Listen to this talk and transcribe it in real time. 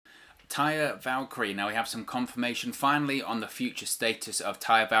Taya Valkyrie. Now we have some confirmation finally on the future status of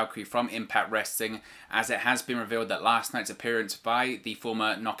Taya Valkyrie from Impact Wrestling, as it has been revealed that last night's appearance by the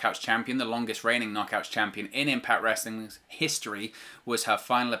former Knockouts champion, the longest reigning Knockouts champion in Impact Wrestling's history, was her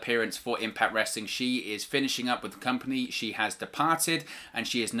final appearance for Impact Wrestling. She is finishing up with the company, she has departed, and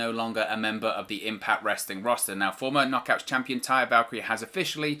she is no longer a member of the Impact Wrestling roster. Now, former Knockouts champion Taya Valkyrie has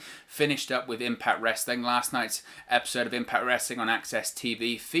officially finished up with Impact Wrestling. Last night's episode of Impact Wrestling on Access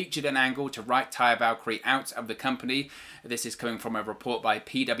TV featured an angle to write Taya Valkyrie out of the company. This is coming from a report by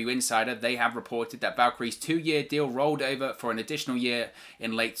PW Insider. They have reported that Valkyrie's 2-year deal rolled over for an additional year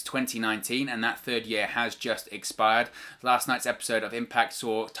in late 2019, and that third year has just expired. Last night's episode of Impact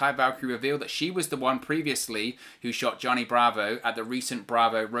saw Taya Valkyrie reveal that she was the one previously who shot Johnny Bravo at the recent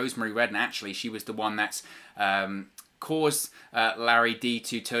Bravo Rosemary Red, and actually she was the one that's caused Larry D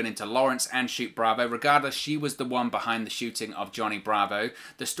to turn into Lawrence and shoot Bravo. Regardless, she was the one behind the shooting of Johnny Bravo.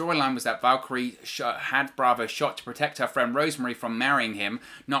 The storyline was that Valkyrie had Bravo shot to protect her friend Rosemary from marrying him,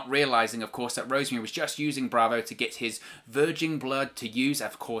 not realizing, of course, that Rosemary was just using Bravo to get his virgin blood to use,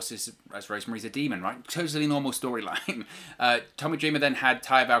 of course, as Rosemary's a demon, right? Totally normal storyline. Tommy Dreamer then had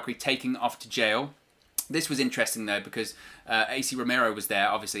Taya Valkyrie taken off to jail. This was interesting, though, because AC Romero was there.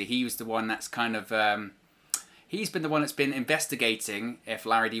 Obviously, he was the one that's kind of... He's been the one that's been investigating if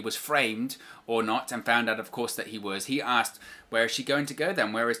Larry D was framed or not, and found out, of course, that he was. He asked, where is she going to go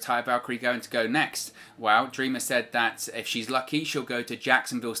then? Where is Taya Valkyrie going to go next? Well, Dreamer said that if she's lucky, she'll go to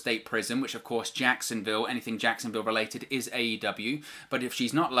Jacksonville State Prison, which, of course, Jacksonville, anything Jacksonville related is AEW. But if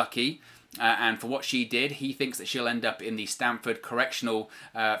she's not lucky, and for what she did, he thinks that she'll end up in the Stamford Correctional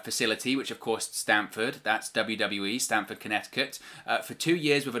Facility, which, of course, Stamford, that's WWE, Stamford, Connecticut, for 2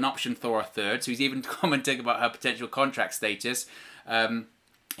 years with an option for a third. So he's even commenting about her potential contract status.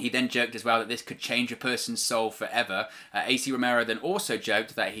 He then joked as well that this could change a person's soul forever. AC Romero then also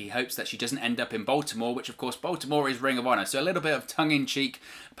joked that he hopes that she doesn't end up in Baltimore, which of course Baltimore is Ring of Honor. So a little bit of tongue-in-cheek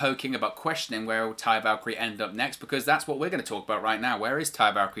poking about questioning where will Taya Valkyrie end up next, because that's what we're going to talk about right now. Where is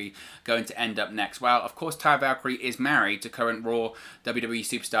Taya Valkyrie going to end up next? Well, of course, Taya Valkyrie is married to current Raw WWE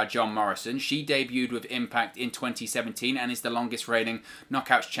superstar John Morrison. She debuted with Impact in 2017 and is the longest reigning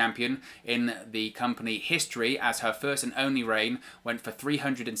Knockouts champion in the company history, as her first and only reign went for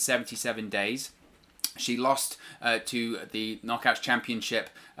 377 days. She lost to the Knockouts Championship.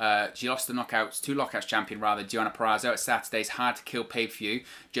 She lost the Knockouts to Knockouts champion, Deonna Purrazzo, at Saturday's Hard to Kill pay-per-view,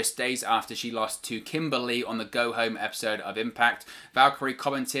 just days after she lost to Kimberly on the Go Home episode of Impact. Valkyrie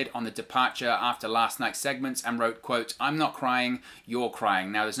commented on the departure after last night's segments and wrote, quote, "I'm not crying, you're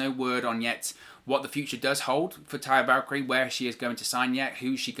crying." Now, there's no word on yet what the future does hold for Taya Valkyrie, where she is going to sign yet,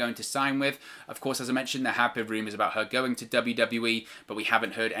 who's she going to sign with. Of course, as I mentioned, there have been rumours about her going to WWE, but we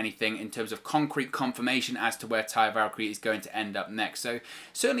haven't heard anything in terms of concrete confirmation as to where Taya Valkyrie is going to end up next. So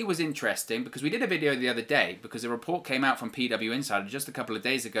certainly was interesting, because we did a video the other day, because a report came out from PW Insider just a couple of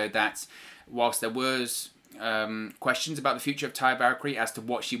days ago that whilst there was questions about the future of Taya Valkyrie as to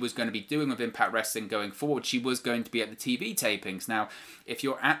what she was going to be doing with Impact Wrestling going forward, she was going to be at the TV tapings. Now, if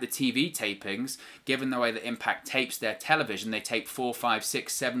you're at the TV tapings, given the way that Impact tapes their television, they tape 4, 5,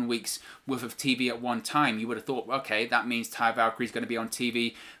 6, 7 weeks worth of TV at one time, you would have thought, okay, that means Taya Valkyrie is going to be on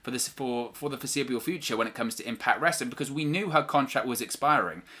TV for the foreseeable future when it comes to Impact Wrestling, because we knew her contract was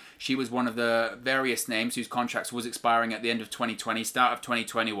expiring. She was one of the various names whose contracts was expiring at the end of 2020, start of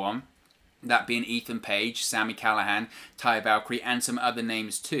 2021. That being Ethan Page, Sami Callihan, Taya Valkyrie, and some other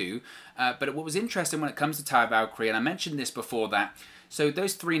names too. But what was interesting when it comes to Taya Valkyrie, and I mentioned this before, that so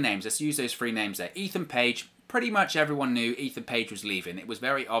those three names, let's use those three names there. Ethan Page, pretty much everyone knew Ethan Page was leaving. It was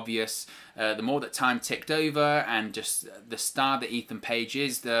very obvious. The more that time ticked over, and just the star that Ethan Page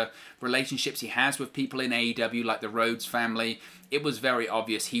is, the relationships he has with people in AEW, like the Rhodes family, it was very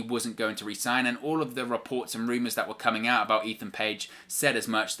obvious he wasn't going to resign, and all of the reports and rumours that were coming out about Ethan Page said as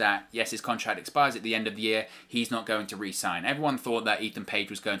much, that yes, his contract expires at the end of the year, he's not going to resign. Everyone thought that Ethan Page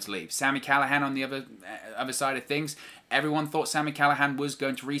was going to leave. Sami Callihan on the other side of things, everyone thought Sami Callihan was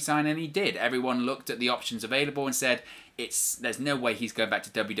going to resign, and he did. Everyone looked at the options available and said, there's no way he's going back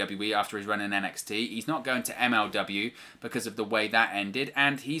to WWE after his run in NXT. He's not going to MLW because of the way that ended,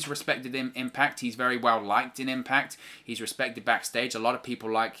 and he's respected in Impact. He's very well liked in Impact. He's respected backstage. A lot of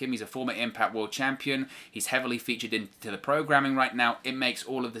people like him. He's a former Impact World Champion. He's heavily featured into the programming right now. It makes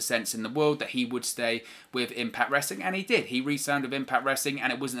all of the sense in the world that he would stay with Impact Wrestling, and he did. He re-signed with Impact Wrestling,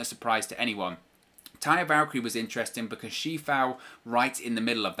 and it wasn't a surprise to anyone. Taya Valkyrie was interesting because she fell right in the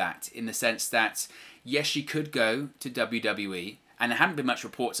middle of that, in the sense that, yes, she could go to WWE, and there hadn't been much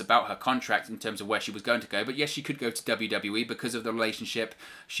reports about her contract in terms of where she was going to go. But yes, she could go to WWE because of the relationship.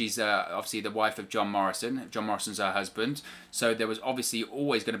 She's obviously the wife of John Morrison. John Morrison's her husband, so there was obviously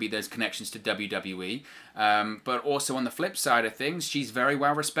always going to be those connections to WWE. But also on the flip side of things, she's very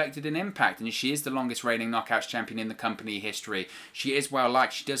well respected in Impact, and she is the longest reigning Knockouts champion in the company history. She is well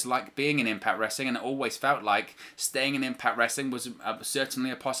liked. She does like being in Impact Wrestling, and it always felt like staying in Impact Wrestling was certainly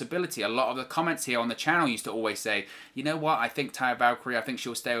a possibility. A lot of the comments here on the channel used to always say, you know what, I think Taya Valkyrie, I think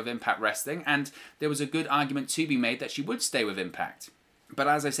she'll stay with Impact Wrestling, and there was a good argument to be made that she would stay with Impact. But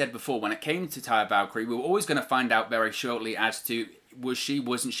as I said before, when it came to Taya Valkyrie, we were always going to find out very shortly as to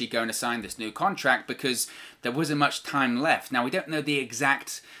wasn't she going to sign this new contract, because there wasn't much time left. Now, we don't know the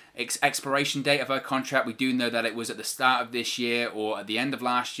exact expiration date of her contract. We do know that it was at the start of this year or at the end of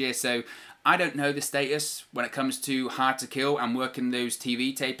last year, so I don't know the status when it comes to Hard to Kill and working those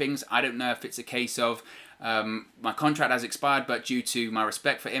TV tapings. I don't know if it's a case of my contract has expired, but due to my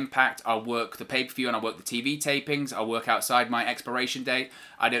respect for Impact, I'll work the pay-per-view and I'll work the TV tapings. I'll work outside my expiration date.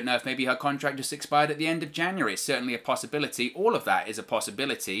 I don't know if maybe her contract just expired at the end of January. It's certainly a possibility. All of that is a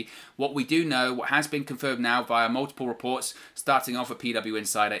possibility. What we do know, what has been confirmed now via multiple reports, starting off with PW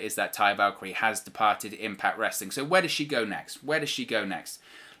Insider, is that Taya Valkyrie has departed Impact Wrestling. So where does she go next? Where does she go next?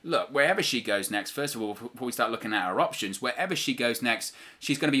 Look, wherever she goes next, first of all, before we start looking at her options, wherever she goes next,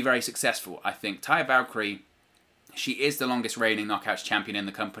 she's going to be very successful. I think Taya Valkyrie, she is the longest reigning Knockouts champion in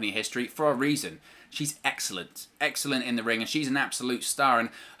the company history for a reason. She's excellent. Excellent in the ring, and she's an absolute star. And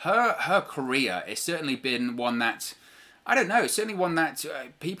her career has certainly been one that, I don't know, it's certainly one that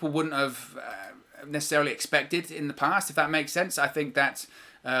people wouldn't have necessarily expected in the past, if that makes sense. I think that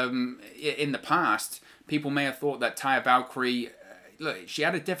in the past, people may have thought that Taya Valkyrie, look, she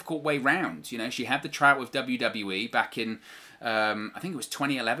had a difficult way round. You know, she had the tryout with WWE back in, I think it was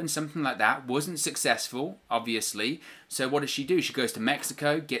 2011, something like that. Wasn't successful, obviously. So what does she do? She goes to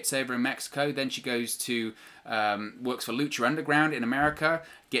Mexico, gets over in Mexico. Then she goes to, works for Lucha Underground in America,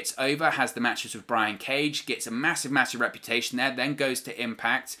 gets over, has the matches with Brian Cage, gets a massive, massive reputation there. Then goes to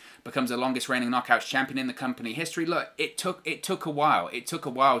Impact, becomes the longest reigning Knockouts champion in the company history. Look, it took a while. It took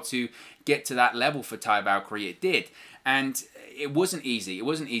a while to get to that level for Taya Valkyrie. It did. And it wasn't easy. It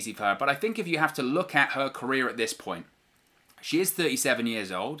wasn't easy for her. But I think if you have to look at her career at this point, she is 37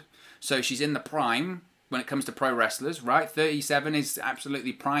 years old. So she's in the prime when it comes to pro wrestlers, right? 37 is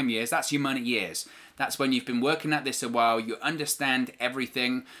absolutely prime years. That's your money years. That's when you've been working at this a while. You understand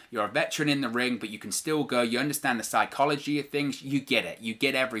everything. You're a veteran in the ring, but you can still go. You understand the psychology of things. You get it. You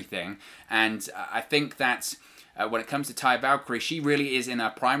get everything. And I think that when it comes to Taya Valkyrie, she really is in her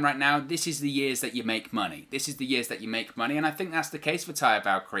prime right now. This is the years that you make money. This is the years that you make money, and I think that's the case for Taya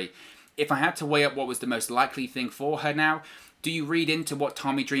Valkyrie. If I had to weigh up what was the most likely thing for her now, do you read into what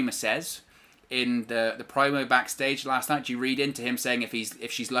Tommy Dreamer says in the promo backstage last night? Do you read into him saying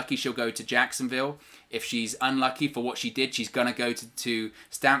if she's lucky, she'll go to Jacksonville? If she's unlucky for what she did, she's going to go to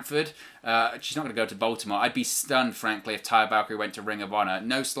Stamford. She's not going to go to Baltimore. I'd be stunned, frankly, if Taya Valkyrie went to Ring of Honor.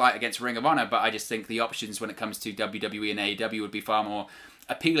 No slight against Ring of Honor, but I just think the options when it comes to WWE and AEW would be far more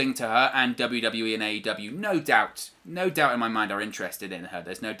appealing to her, and WWE and AEW, no doubt in my mind, are interested in her.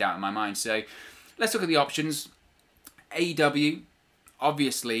 There's no doubt in my mind. So let's look at the options. AEW,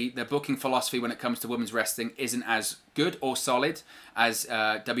 obviously, their booking philosophy when it comes to women's wrestling isn't as good or solid as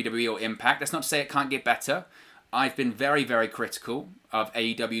WWE or Impact. That's not to say it can't get better. I've been very, very critical of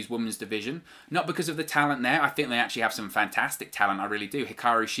AEW's women's division. Not because of the talent there. I think they actually have some fantastic talent. I really do.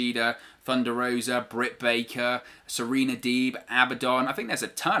 Hikaru Shida, Thunder Rosa, Britt Baker, Serena Deeb, Abaddon. I think there's a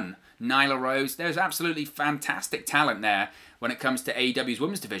ton. Nyla Rose. There's absolutely fantastic talent there when it comes to AEW's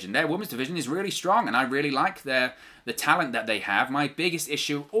women's division. Their women's division is really strong, and I really like the talent that they have. My biggest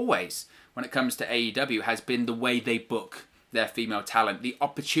issue always when it comes to AEW has been the way they book their female talent, the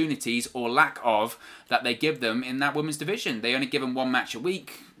opportunities or lack of that they give them in that women's division. They only give them one match a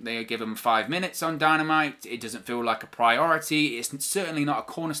week. They give them 5 minutes on Dynamite. It doesn't feel like a priority. It's certainly not a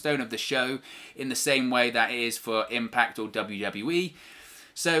cornerstone of the show in the same way that it is for Impact or WWE.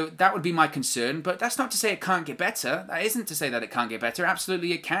 So that would be my concern, but that's not to say it can't get better. That isn't to say that it can't get better.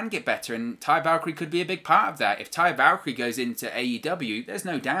 Absolutely it can get better, and Taya Valkyrie could be a big part of that. If Taya Valkyrie goes into AEW, there's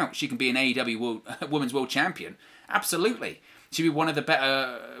no doubt she can be an AEW Women's World Champion. Absolutely. She'd be one of the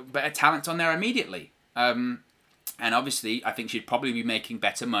better talents on there immediately. And obviously, I think she'd probably be making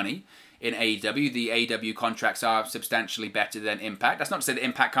better money in AEW. The AEW contracts are substantially better than Impact. That's not to say that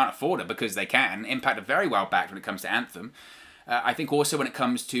Impact can't afford her, because they can. Impact are very well backed when it comes to Anthem. I think also when it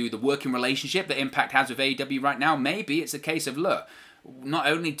comes to the working relationship that Impact has with AEW right now, maybe it's a case of, look, not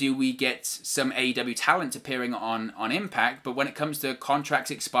only do we get some AEW talent appearing on Impact, but when it comes to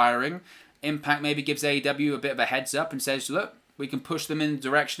contracts expiring, Impact maybe gives AEW a bit of a heads up and says, look, We can push them in the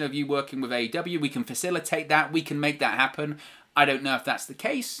direction of you working with AEW. We can facilitate that. We can make that happen. I don't know if that's the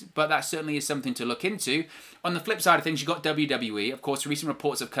case, but that certainly is something to look into. On the flip side of things, you've got WWE. Of course, recent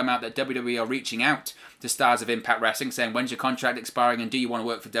reports have come out that WWE are reaching out to stars of Impact Wrestling, saying, when's your contract expiring and do you want to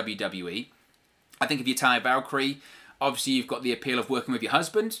work for WWE? I think if you're Taya Valkyrie, obviously you've got the appeal of working with your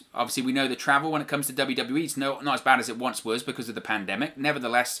husband. Obviously we know the travel when it comes to WWE, it's not as bad as it once was because of the pandemic.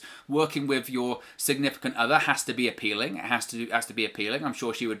 Nevertheless, working with your significant other has to be appealing. It has to be appealing. I'm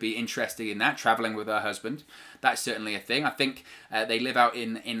sure she would be interested in that, traveling with her husband. That's certainly a thing. I think they live out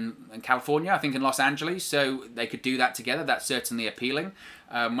in California, I think in Los Angeles, so they could do that together. That's certainly appealing.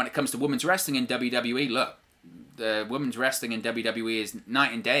 When it comes to women's wrestling in WWE, look, the women's wrestling in WWE is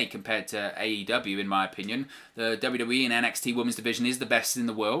night and day compared to AEW, in my opinion. The WWE and NXT women's division is the best in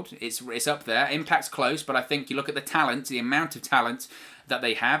the world. It's up there. Impact's close, but I think you look at the talent, the amount of talent that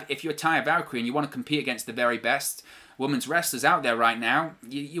they have. If you're Taya Valkyrie and you want to compete against the very best women's wrestlers out there right now,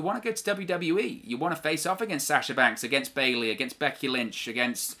 you want to go to WWE. You want to face off against Sasha Banks, against Bayley, against Becky Lynch,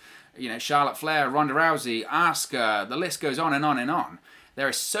 against Charlotte Flair, Ronda Rousey, Asuka. The list goes on and on and on. There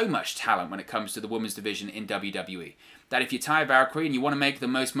is so much talent when it comes to the women's division in WWE that if you're Taya Valkyrie and you want to make the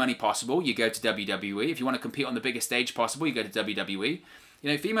most money possible, you go to WWE. If you want to compete on the biggest stage possible, you go to WWE.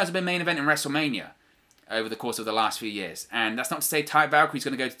 Females have been main event in WrestleMania over the course of the last few years. And that's not to say Taya Valkyrie's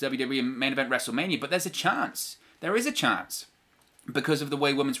going to go to WWE and main event WrestleMania, but there's a chance. There is a chance because of the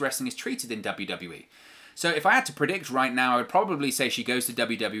way women's wrestling is treated in WWE. So if I had to predict right now, I would probably say she goes to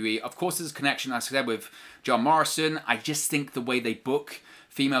WWE. Of course, there's a connection, as I said, with John Morrison. I just think the way they book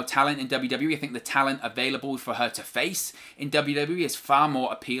female talent in WWE, I think the talent available for her to face in WWE is far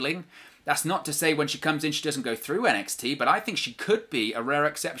more appealing. That's not to say when she comes in, she doesn't go through NXT, but I think she could be a rare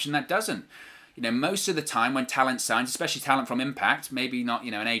exception that doesn't. Most of the time when talent signs, especially talent from Impact, maybe not,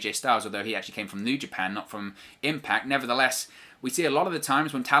 an AJ Styles, although he actually came from New Japan, not from Impact. Nevertheless, we see a lot of the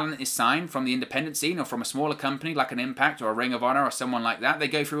times when talent is signed from the independent scene or from a smaller company like an Impact or a Ring of Honor or someone like that, they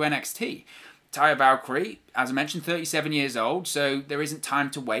go through NXT. Taya Valkyrie, as I mentioned, 37 years old, so there isn't time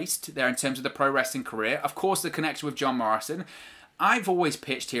to waste there in terms of the pro wrestling career. Of course, the connection with John Morrison. I've always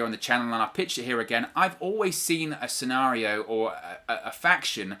pitched here on the channel, and I've pitched it here again, I've always seen a scenario or a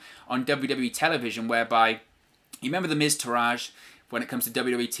faction on WWE television whereby, you remember the Miz Taraj when it comes to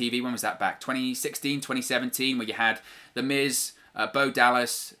WWE TV, when was that back? 2016, 2017, where you had the Miz, Bo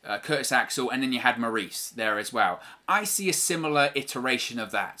Dallas, Curtis Axel, and then you had Maurice there as well. I see a similar iteration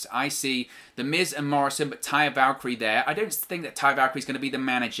of that. I see the Miz and Morrison, but Taya Valkyrie there. I don't think that Taya Valkyrie is going to be the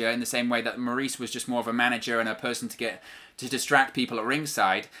manager in the same way that Maurice was just more of a manager and a person to distract people at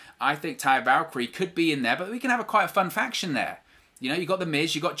ringside. I think Taya Valkyrie could be in there, but we can have quite a fun faction there. You've got the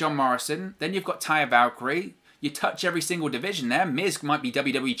Miz, you've got John Morrison, then you've got Taya Valkyrie. You touch every single division there. Miz might be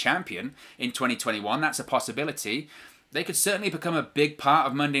WWE champion in 2021. That's a possibility. They could certainly become a big part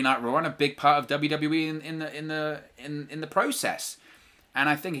of Monday Night Raw and a big part of WWE in the process. And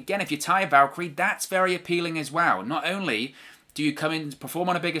I think, again, if you're Taya Valkyrie, that's very appealing as well. Not only do you come in to perform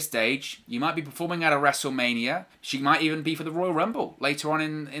on a bigger stage, you might be performing at a WrestleMania. She might even be for the Royal Rumble later on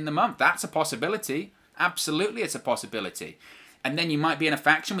in the month. That's a possibility. Absolutely, it's a possibility. And then you might be in a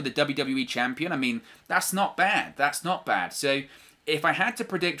faction with the WWE champion. I mean, that's not bad. That's not bad. So if I had to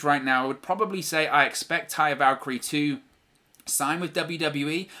predict right now, I would probably say I expect Taya Valkyrie to sign with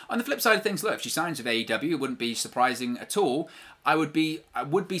WWE. On the flip side of things, look, if she signs with AEW, it wouldn't be surprising at all. I would be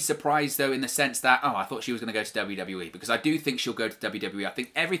surprised, though, in the sense that, I thought she was going to go to WWE, because I do think she'll go to WWE. I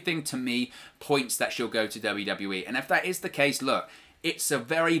think everything to me points that she'll go to WWE. And if that is the case, look, it's a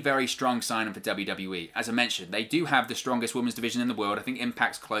very, very strong sign for WWE. As I mentioned, they do have the strongest women's division in the world. I think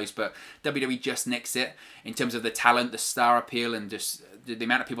Impact's close, but WWE just nicks it in terms of the talent, the star appeal, and just the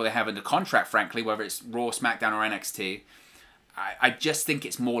amount of people they have in the contract, frankly, whether it's Raw, SmackDown, or NXT. I just think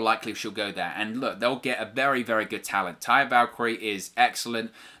it's more likely she'll go there. And look, they'll get a very, very good talent. Taya Valkyrie is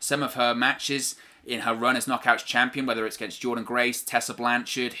excellent. Some of her matches in her run as Knockouts champion, whether it's against Jordynne Grace, Tessa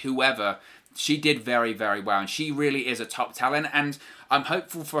Blanchard, whoever, she did very, very well. And she really is a top talent. And I'm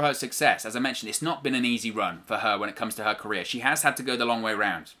hopeful for her success. As I mentioned, it's not been an easy run for her when it comes to her career. She has had to go the long way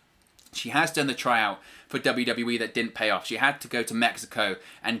round. She has done the tryout for WWE that didn't pay off. She had to go to Mexico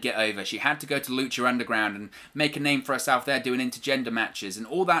and get over. She had to go to Lucha Underground and make a name for herself there doing intergender matches and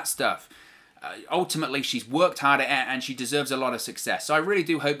all that stuff. Ultimately, she's worked hard at it and she deserves a lot of success. So I really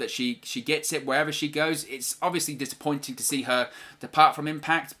do hope that she gets it wherever she goes. It's obviously disappointing to see her depart from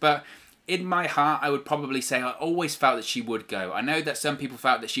Impact, but in my heart, I would probably say I always felt that she would go. I know that some people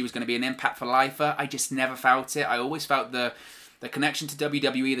felt that she was going to be an Impact for lifer. I just never felt it. I always felt the connection to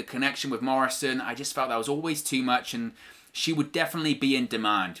WWE, the connection with Morrison, I just felt that was always too much. And she would definitely be in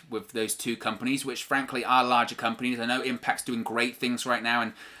demand with those two companies, which frankly are larger companies. I know Impact's doing great things right now,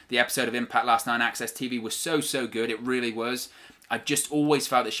 and the episode of Impact last night on Access TV was so good. It really was. I just always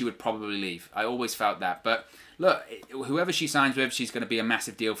felt that she would probably leave. I always felt that. But look, whoever she signs with, she's going to be a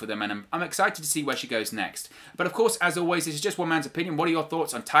massive deal for them, and I'm excited to see where she goes next. But of course, as always, this is just one man's opinion. What are your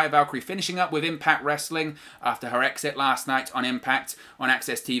thoughts on Taya Valkyrie finishing up with Impact Wrestling after her exit last night on Impact on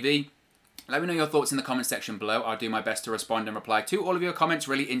Access TV? Let me know your thoughts in the comment section below. I'll do my best to respond and reply to all of your comments.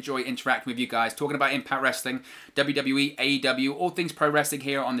 Really enjoy interacting with you guys, talking about Impact Wrestling, WWE, AEW, all things pro wrestling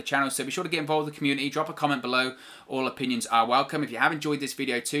here on the channel. So be sure to get involved with the community. Drop a comment below. All opinions are welcome. If you have enjoyed this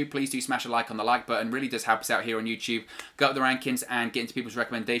video too, please do smash a like on the like button. Really does help us out here on YouTube. Go up the rankings and get into people's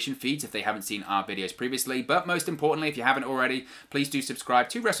recommendation feeds if they haven't seen our videos previously. But most importantly, if you haven't already, please do subscribe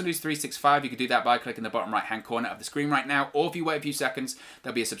to Wrestle News 365. You can do that by clicking the bottom right hand corner of the screen right now. Or if you wait a few seconds,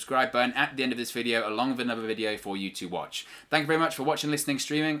 there'll be a subscribe button at the end of this video along with another video for you to watch. Thank you very much for watching, listening,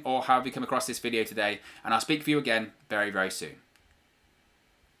 streaming, or however you come across this video today. And I'll speak for you again very soon.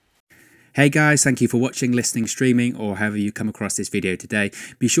 Hey guys, thank you for watching, listening, streaming, or however you come across this video today.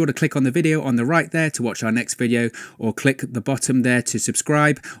 Be sure to click on the video on the right there to watch our next video, or click the bottom there to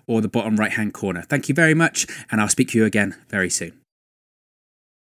subscribe, or the bottom right hand corner. Thank you very much, and I'll speak to you again very soon.